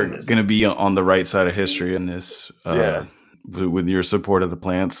think place you're in this. Going to be on the right side of history in this. With your support of the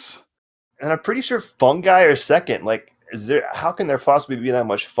plants. And I'm pretty sure fungi are second. Like, how can there possibly be that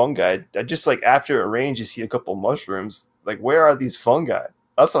much fungi? I just like after a range, you see a couple mushrooms. Like, where are these fungi?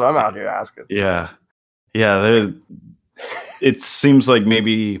 That's what I'm out here asking. Yeah. It seems like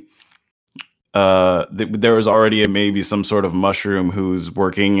maybe there was already maybe some sort of mushroom who's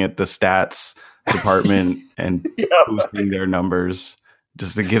working at the stats department and boosting their numbers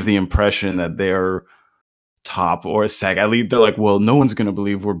just to give the impression that they're top or second. At least they're like, well, no one's going to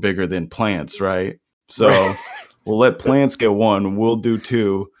believe we're bigger than plants, right? So we'll let plants get one. We'll do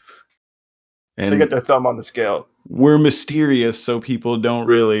two. And they get their thumb on the scale. We're mysterious, so people don't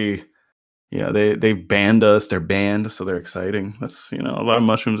really... Yeah, they've banned us. They're banned, so they're exciting. That's a lot of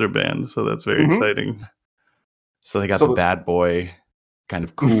mushrooms are banned, so that's very exciting. So they got the bad boy, kind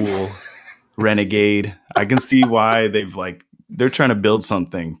of cool, renegade. I can see why they're trying to build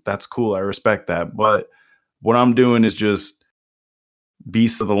something. That's cool. I respect that. But what I'm doing is just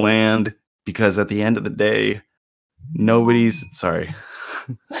beast of the land, because at the end of the day,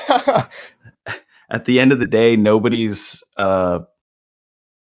 at the end of the day, nobody's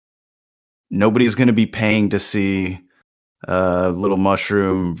going to be paying to see little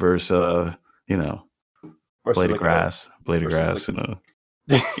mushroom versus blade of grass,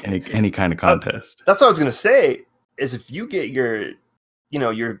 any kind of contest. That's what I was going to say. Is if you get your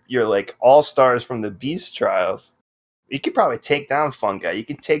like all stars from the beast trials, you could probably take down fungi. You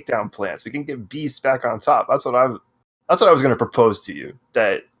can take down plants. We can get beasts back on top. That's what I was going to propose to you.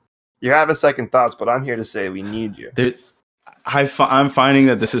 That you're having second thoughts, but I'm here to say we need you. I'm finding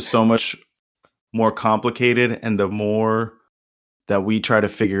that this is so much more complicated, and the more that we try to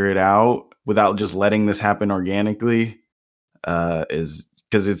figure it out without just letting this happen organically, is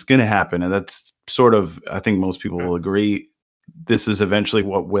because it's going to happen. And that's sort of, I think most people will agree, this is eventually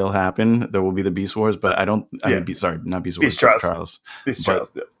what will happen. There will be the Beast Wars, but not Beast Wars, Beast Trials. Beast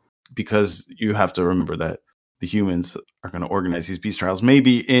Trials. Because you have to remember that the humans are going to organize these Beast Trials.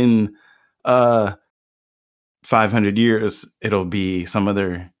 Maybe in 500 years, it'll be some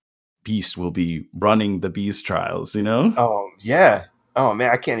other beast will be running the Beast Trials, Oh, yeah. Oh,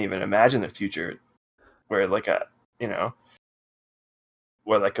 man, I can't even imagine the future where where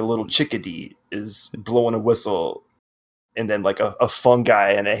like a little chickadee is blowing a whistle, and then like a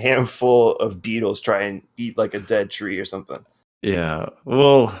fungi and a handful of beetles try and eat like a dead tree or something. Yeah.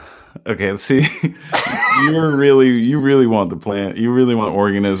 Well, okay, let's see. you really want the plant. You really want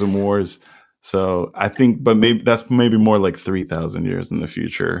organism wars. So I think, but maybe that's more like 3,000 years in the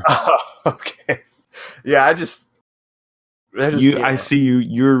future. Oh, okay. Yeah, I see you.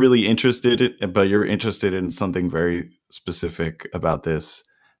 You're really interested, but you're interested in something very specific about this,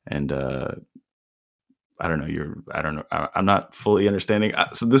 and I don't know. I'm not fully understanding.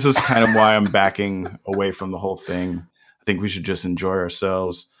 So this is kind of why I'm backing away from the whole thing. I think we should just enjoy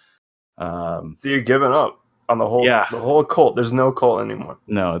ourselves. So you're giving up on the whole cult. There's no cult anymore.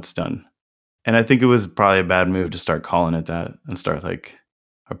 No, it's done. And I think it was probably a bad move to start calling it that and start like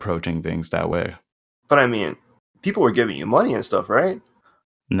approaching things that way. But I mean, people were giving you money and stuff, right?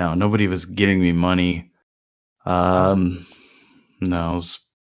 No, nobody was giving me money. No,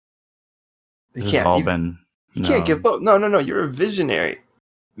 this has all been. You can't give up. No. You're a visionary,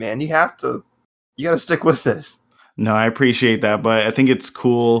 man. You got to stick with this. No, I appreciate that, but I think it's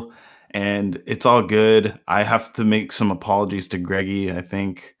cool and it's all good. I have to make some apologies to Greggy, I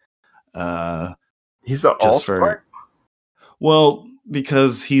think. He's the Allspark? Well,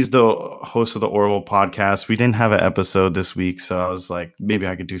 because he's the host of the Orville podcast, we didn't have an episode this week, so I was like, maybe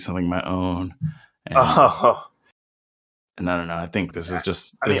I could do something my own. And I don't know. I think this is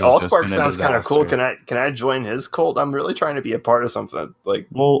just. I mean, Allspark sounds kind of cool. Can I join his cult? I'm really trying to be a part of something. Like,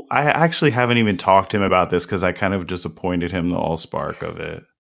 well, I actually haven't even talked to him about this because I kind of just appointed him the Allspark of it,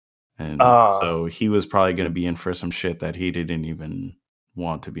 and so he was probably going to be in for some shit that he didn't even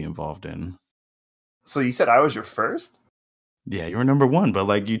want to be involved in. So you said I was your first? Yeah, you were number one, but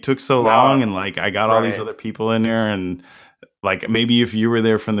like you took so long, and like I got all these other people in there, and like maybe if you were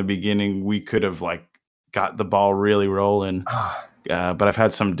there from the beginning, we could have like got the ball really rolling. But I've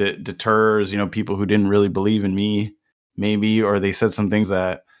had some deters, people who didn't really believe in me, maybe, or they said some things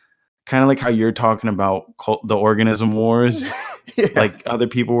that kind of like how you're talking about the organism wars. Yeah. Like other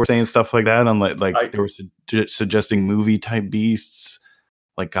people were saying stuff like that, and like they were suggesting movie type beasts.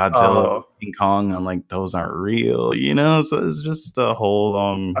 Like Godzilla, King Kong, I'm like, those aren't real, So it's just a whole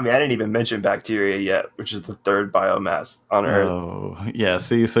long. I mean, I didn't even mention bacteria yet, which is the third biomass on Earth. Oh, yeah.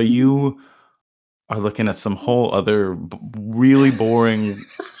 See, so you are looking at some whole other really boring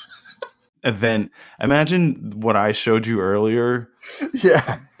event. Imagine what I showed you earlier.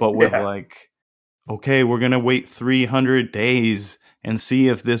 Yeah. But with like, okay, we're gonna wait 300 days and see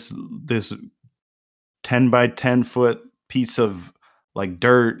if this 10 by 10 foot piece of like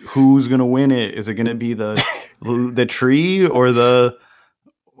dirt, who's gonna win it? Is it gonna be the tree or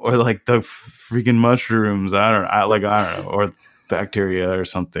like the freaking mushrooms? I don't know, or bacteria or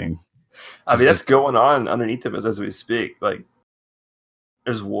something. I mean, that's going on underneath of us as we speak. Like,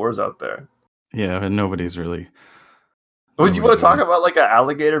 there's wars out there. Yeah, and nobody's really. Would you want to talk about like an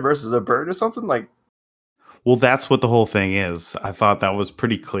alligator versus a bird or something? Like, well, that's what the whole thing is. I thought that was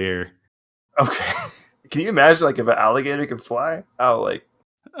pretty clear. Okay. Can you imagine like if an alligator could fly? How like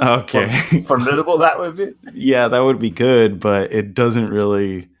formidable that would be? Yeah, that would be good, but it doesn't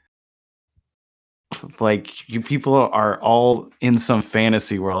really. Like, you people are all in some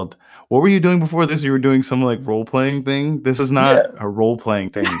fantasy world. What were you doing before this? You were doing some like role playing thing. This is not a role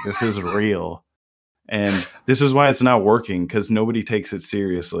playing thing. This is real, and this is why it's not working because nobody takes it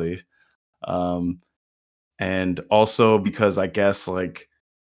seriously. And also because I guess like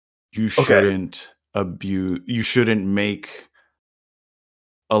you shouldn't you shouldn't make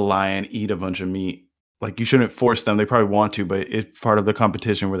a lion eat a bunch of meat. Like, you shouldn't force them. They probably want to, but it's part of the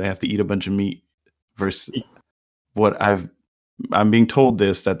competition where they have to eat a bunch of meat. Versus what I'm being told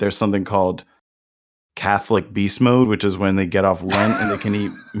that there's something called Catholic beast mode, which is when they get off Lent and they can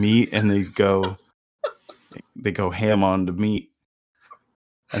eat meat and they go ham on the meat.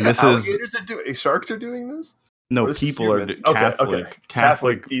 And this alligators sharks are doing this? No, people are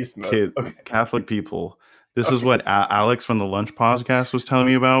Catholic beast mode. Catholic people. This is what Alex from the Lunch Podcast was telling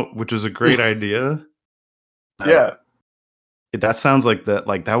me about, which is a great idea. Yeah. That sounds like that.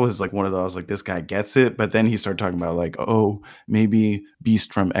 Like, that was like one of those, like, this guy gets it, but then he started talking about like, oh, maybe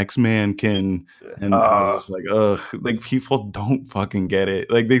Beast from X-Men can, and I was like, ugh, like, people don't fucking get it.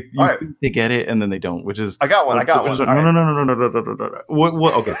 Like, they get it and then they don't, which is I got one. Like, no.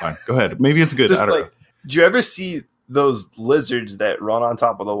 What? Okay, fine. Go ahead. Maybe it's good. Just I don't like, know. do you ever see those lizards that run on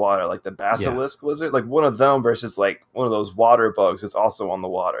top of the water, like the basilisk lizard? Like one of them versus like one of those water bugs that's also on the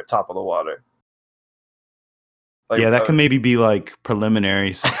water, top of the water. Like, yeah, that can maybe be like preliminary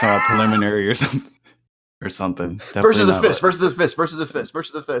or something. Definitely versus the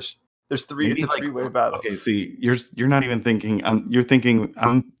fish. There's three. Maybe it's a three-way battle. Okay, see, you're not even thinking. I'm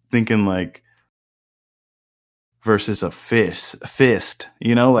thinking like versus a fist.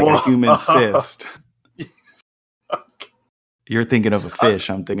 Like a human's fist. Okay. You're thinking of a fish.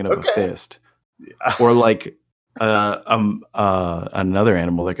 I'm thinking of a fist, or like another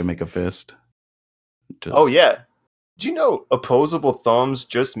animal that can make a fist. Oh yeah. Do you know opposable thumbs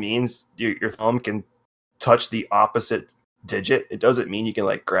just means your thumb can touch the opposite digit? It doesn't mean you can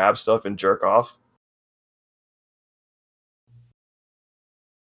like grab stuff and jerk off.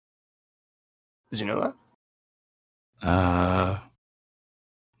 Did you know that?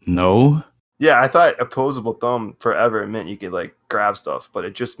 No. Yeah, I thought opposable thumb forever meant you could like grab stuff, but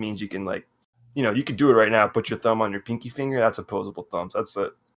it just means you can like, you could do it right now. Put your thumb on your pinky finger. That's opposable thumbs. That's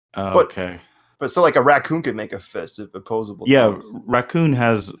it. Okay. But so like a raccoon could make a fist if opposable. Yeah, thumbs. raccoon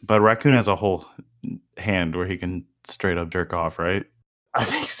has a whole hand where he can straight up jerk off, right? I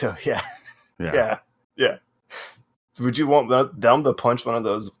think so. Yeah. Yeah. Yeah. So would you want them to punch one of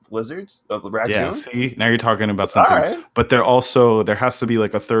those lizards of the raccoon? Yeah, see, now you're talking about something. All right. But there has to be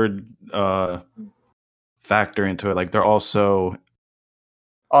like a third factor into it. Like they're also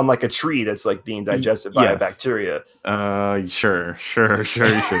on like a tree that's like being digested by a Yes. bacteria. Sure. Sure.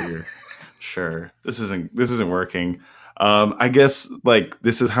 This isn't working. I guess like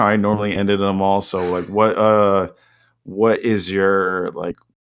this is how I normally ended them all. So like what is your like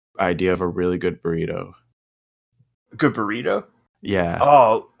idea of a really good burrito? Good burrito? Yeah.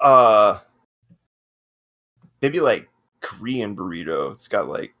 Oh, maybe like Korean burrito. It's got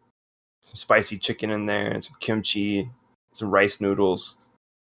like some spicy chicken in there and some kimchi, some rice noodles,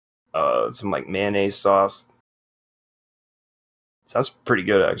 some like mayonnaise sauce. Sounds pretty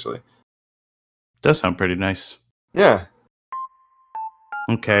good, actually. Does sound pretty nice. Yeah.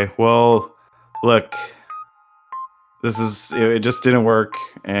 Okay. Well, look, it just didn't work,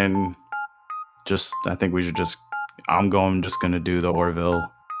 and I think we should just. Just gonna do the Orville,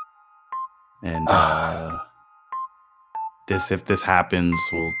 and if this happens,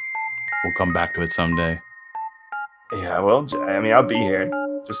 we'll come back to it someday. Yeah, well, I mean, I'll be here,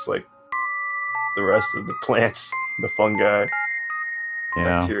 just like the rest of the plants, the fungi,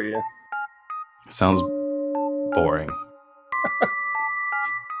 Yeah. bacteria. Sounds boring.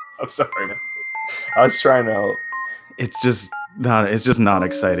 I'm sorry, man. I was trying to help. It's just not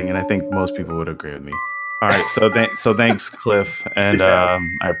exciting, and I think most people would agree with me. All right, so thanks, Cliff, and I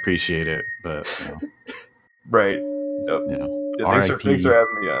appreciate it, but right, yep. Yeah, Yeah, thanks for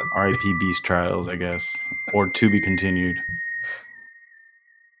having me on. R.I.P. Beast Trials, I guess, or to be continued.